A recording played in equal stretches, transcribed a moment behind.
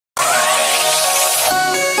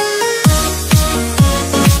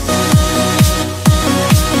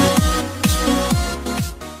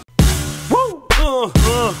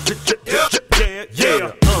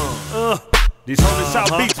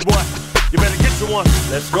one.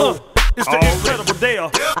 Let's go. It's the incredible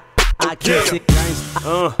Dale. I kiss it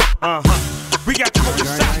gangsta. We got the whole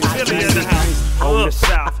South Philly in the house. On the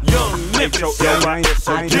South, young Mitchell. I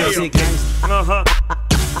kiss it gangsta.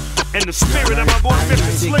 And the spirit of my boy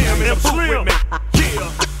Mr. Slim and Slim.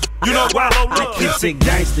 Yeah. You know why I I kiss it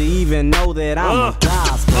gangsta, even know that I'm a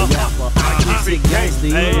gospel rapper. I kiss it gangsta,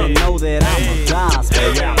 even know that I'm a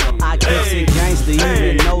gospel rapper. I kiss it gangsta,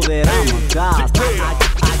 even know that I'm a gospel.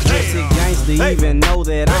 I kiss it gangsta, even know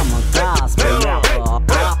that I'm a gospel rapper.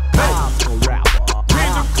 Gospel rapper.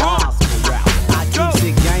 Gospel rapper. I kiss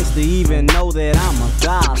it gangsta, even know that I'm a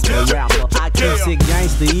gospel rapper. I kiss it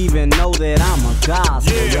gangsta, even know that I'm a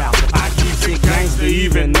gospel rapper. I kiss it gangsta,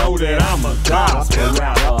 even know that I'm a gospel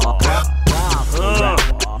rapper.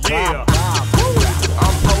 Yeah.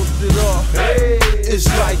 I'm posted up. Hey, it's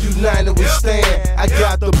like United we stand. I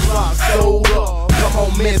got the block sold up. Come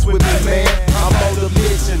on, mess with me, man. I'm on the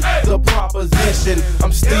mission, the proposition.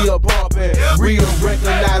 I'm still bumping. Real,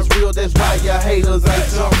 recognize real. That's why your haters ain't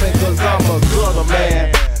jumping. Cause I'm a gutter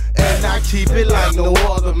man. And I keep it like no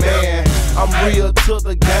other man. I'm real to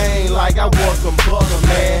the game like I want some butter,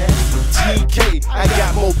 man. GK, I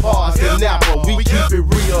got more bars than Napa. We keep it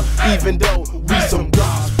real, even though we some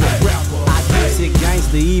gospel rapper. I keeps it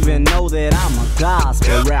gangsta, even know that I'm a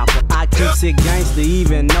gospel rapper. I keeps it gangsta,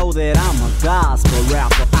 even know that I'm a gospel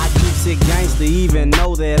rapper. I keeps it gangsta, even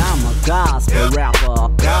know that I'm a gospel rapper.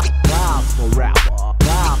 Gospel rapper.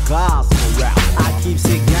 Gospel rapper. I keeps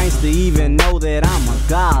it gangsta, even know that I'm a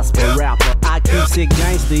gospel rapper. I keeps it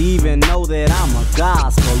gangsta, even know that I'm a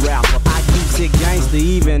gospel rapper. I keeps it gangsta,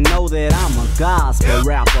 even know that I'm a gospel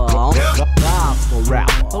rapper. Gospel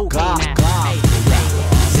rapper. Gospel rapper.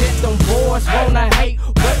 Shit, them boys wanna hate,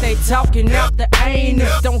 but they talking out the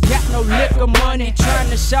anus. Don't got no liquor money, trying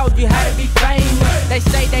to show you how to be famous. They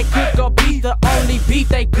say they cook or beef, the only beef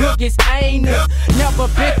they cook is anus. Never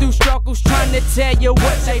been through struggles, trying to tell you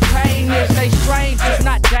what they pain is. They strange, it's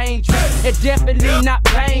not dangerous, it's definitely not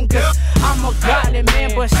pain. Cause I'm a godly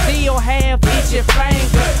man, but still have itchy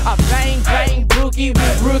fingers. A bang bang boogie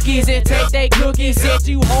with rookies and take they cookies. Said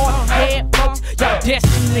you hard head folks, y'all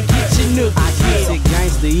destined to get your nookies. I keeps it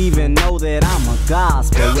gangsta, even know that I'm a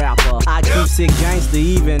gospel rapper. I keeps it gangsta,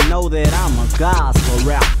 even know that I'm a gospel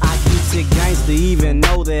rapper. I keeps it gangsta, even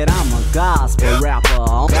know that I'm a gospel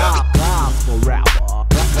rapper. Gospel rapper.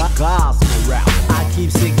 Gospel rapper. I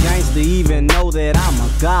keeps it gangsta, even know that I'm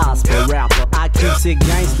a gospel rapper. I keeps it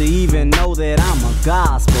gangsta, even know that I'm a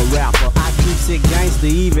gospel rapper. I keeps it gangsta,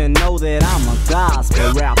 even know that I'm a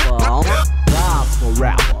gospel rapper. Gospel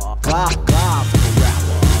rapper. Gospel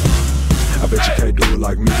rapper. I bet you can't do it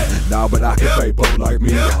like me, nah, but I can fake both like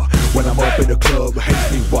me. When I'm up in the club,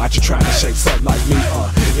 hate me watch you trying to shake something like me.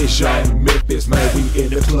 It's young Memphis, man, we in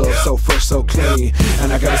the club, so fresh, so clean.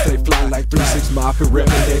 And I gotta stay fly like 3-6 Mafia, reppin'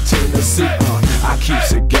 that Tennessee. I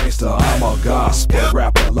keeps it gangsta, I'm a gospel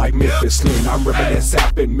rapper like Memphis Slim. I'm reppin' that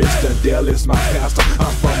South and Mr. Dell is my pastor.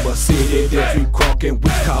 I'm from a city that we crunk and we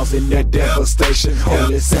causing that devastation.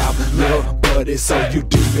 Holy South, little buddy, so you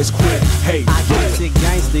demons quit. Hey, I keeps it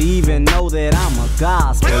gangsta, even know that I'm a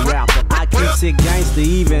gospel rapper. I keeps it gangsta,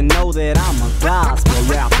 even know that I'm a gospel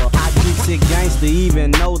rapper. I keeps it gangsta,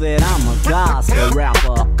 even know that I'm a gospel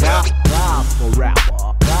rapper. Gospel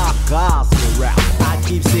rapper. Gospel rapper. I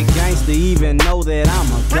keeps it gangsta, even know that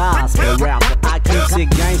I'm a gospel rapper. I keeps it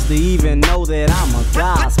gangsta, even know that I'm a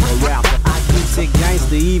gospel rapper. I keeps it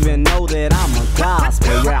gangsta, even know that I'm a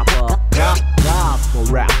gospel rapper. Gospel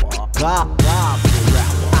rapper. Gospel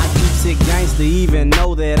rapper. I keeps it gangsta, even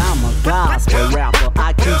know that I'm a gospel rapper.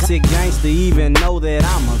 I keeps it gangsta, even know that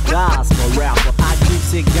I'm a gospel rapper. I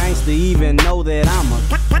keeps it gangsta, even know that I'm a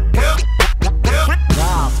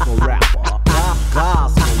gospel rapper.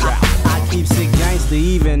 Gospel rapper. I keeps it gangsta,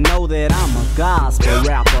 even know that I'm a gospel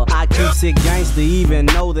rapper. I keeps it gangsta, even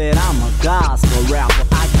know that I'm a gospel rapper.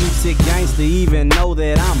 I keeps it gangsta, even know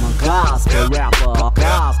that I'm a gospel rapper.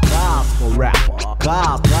 Gospel rapper.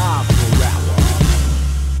 Gospel rapper.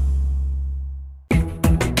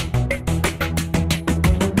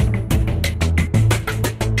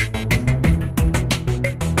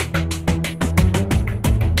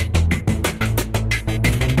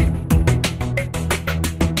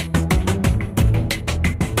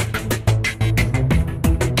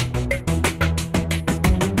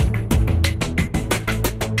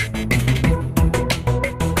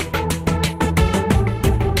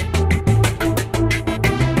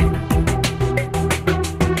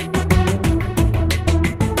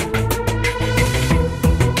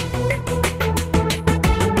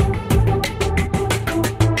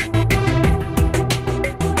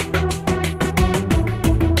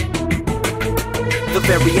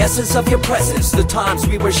 very essence of your presence. The times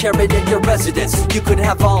we were sharing in your residence, you could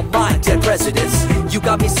have all my dead residents. You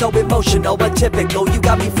got me so emotional, atypical. You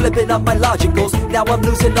got me flipping up my logicals. Now I'm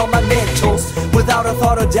losing all my mentals. Without a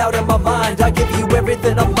thought or doubt in my mind, I give you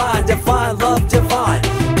everything of mine. Divine love, divine.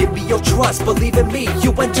 Give me your trust, believe in me.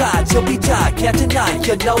 You and I, till we die, can't deny.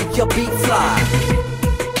 You know you'll be fly.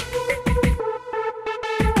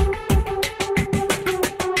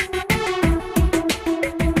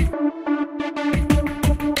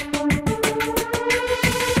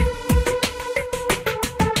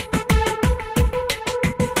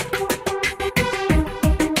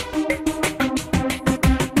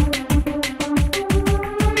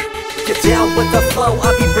 Get down with the flow, I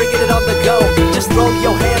be bringing it on the go. Just throw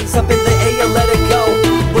your hands up in the air, let it go.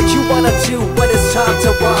 What you wanna do when it's time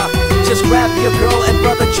to rock? Just grab your girl and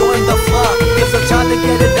brother, join the flock. Cause the time to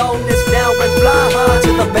get it on is now and fly high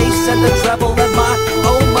to the bass and the treble and my,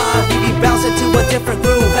 oh my. We be bouncing to a different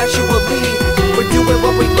groove, actually. We're doing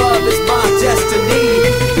what we love, it's my destiny.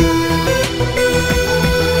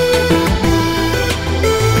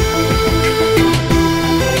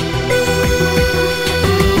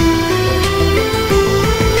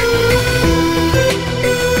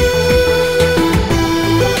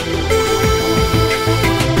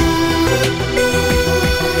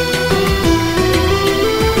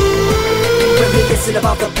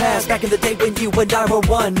 About the past, back in the day when you and I were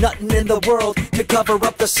one. Nothing in the world could cover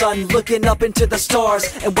up the sun. Looking up into the stars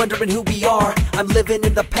and wondering who we are. I'm living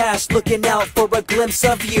in the past, looking out for a glimpse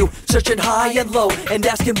of you. Searching high and low and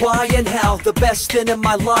asking why and how. The best thing in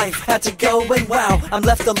my life had to go, and wow, I'm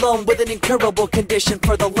left alone with an incurable condition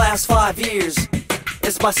for the last 5 years.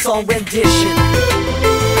 It's my song rendition.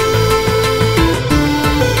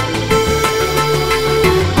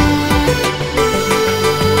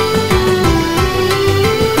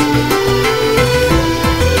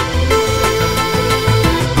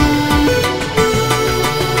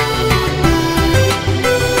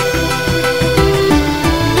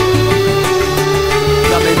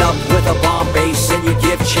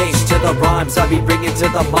 Chase to the rhymes I be bringing to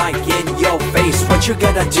the mic in your face. What you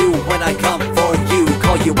gonna do when I come for you?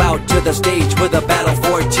 Call you out to the stage with a battle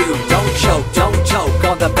for two. Don't choke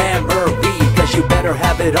on the memory, cause you better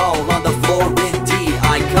have it all on the floor indeed.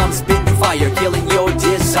 I come spitting fire, killing your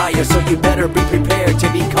desire, so you better be prepared to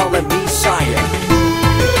be calling me sire.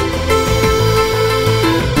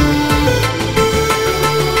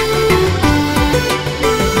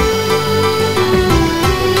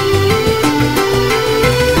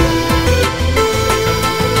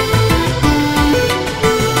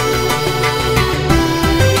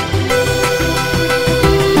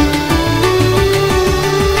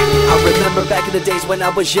 Back in the days when I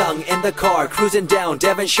was young, in the car, cruising down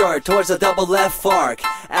Devonshire towards the double F arc.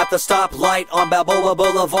 At the stoplight on Balboa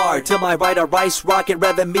Boulevard, to my right a rice rocket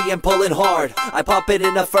revving me and pulling hard. I pop it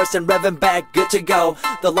in the first and revving back, good to go.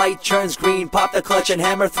 The light turns green, pop the clutch and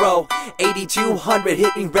hammer throw. 8200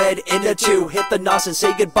 hitting red in the 2. Hit the nos and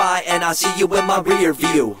say goodbye, and I see you in my rear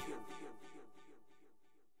view.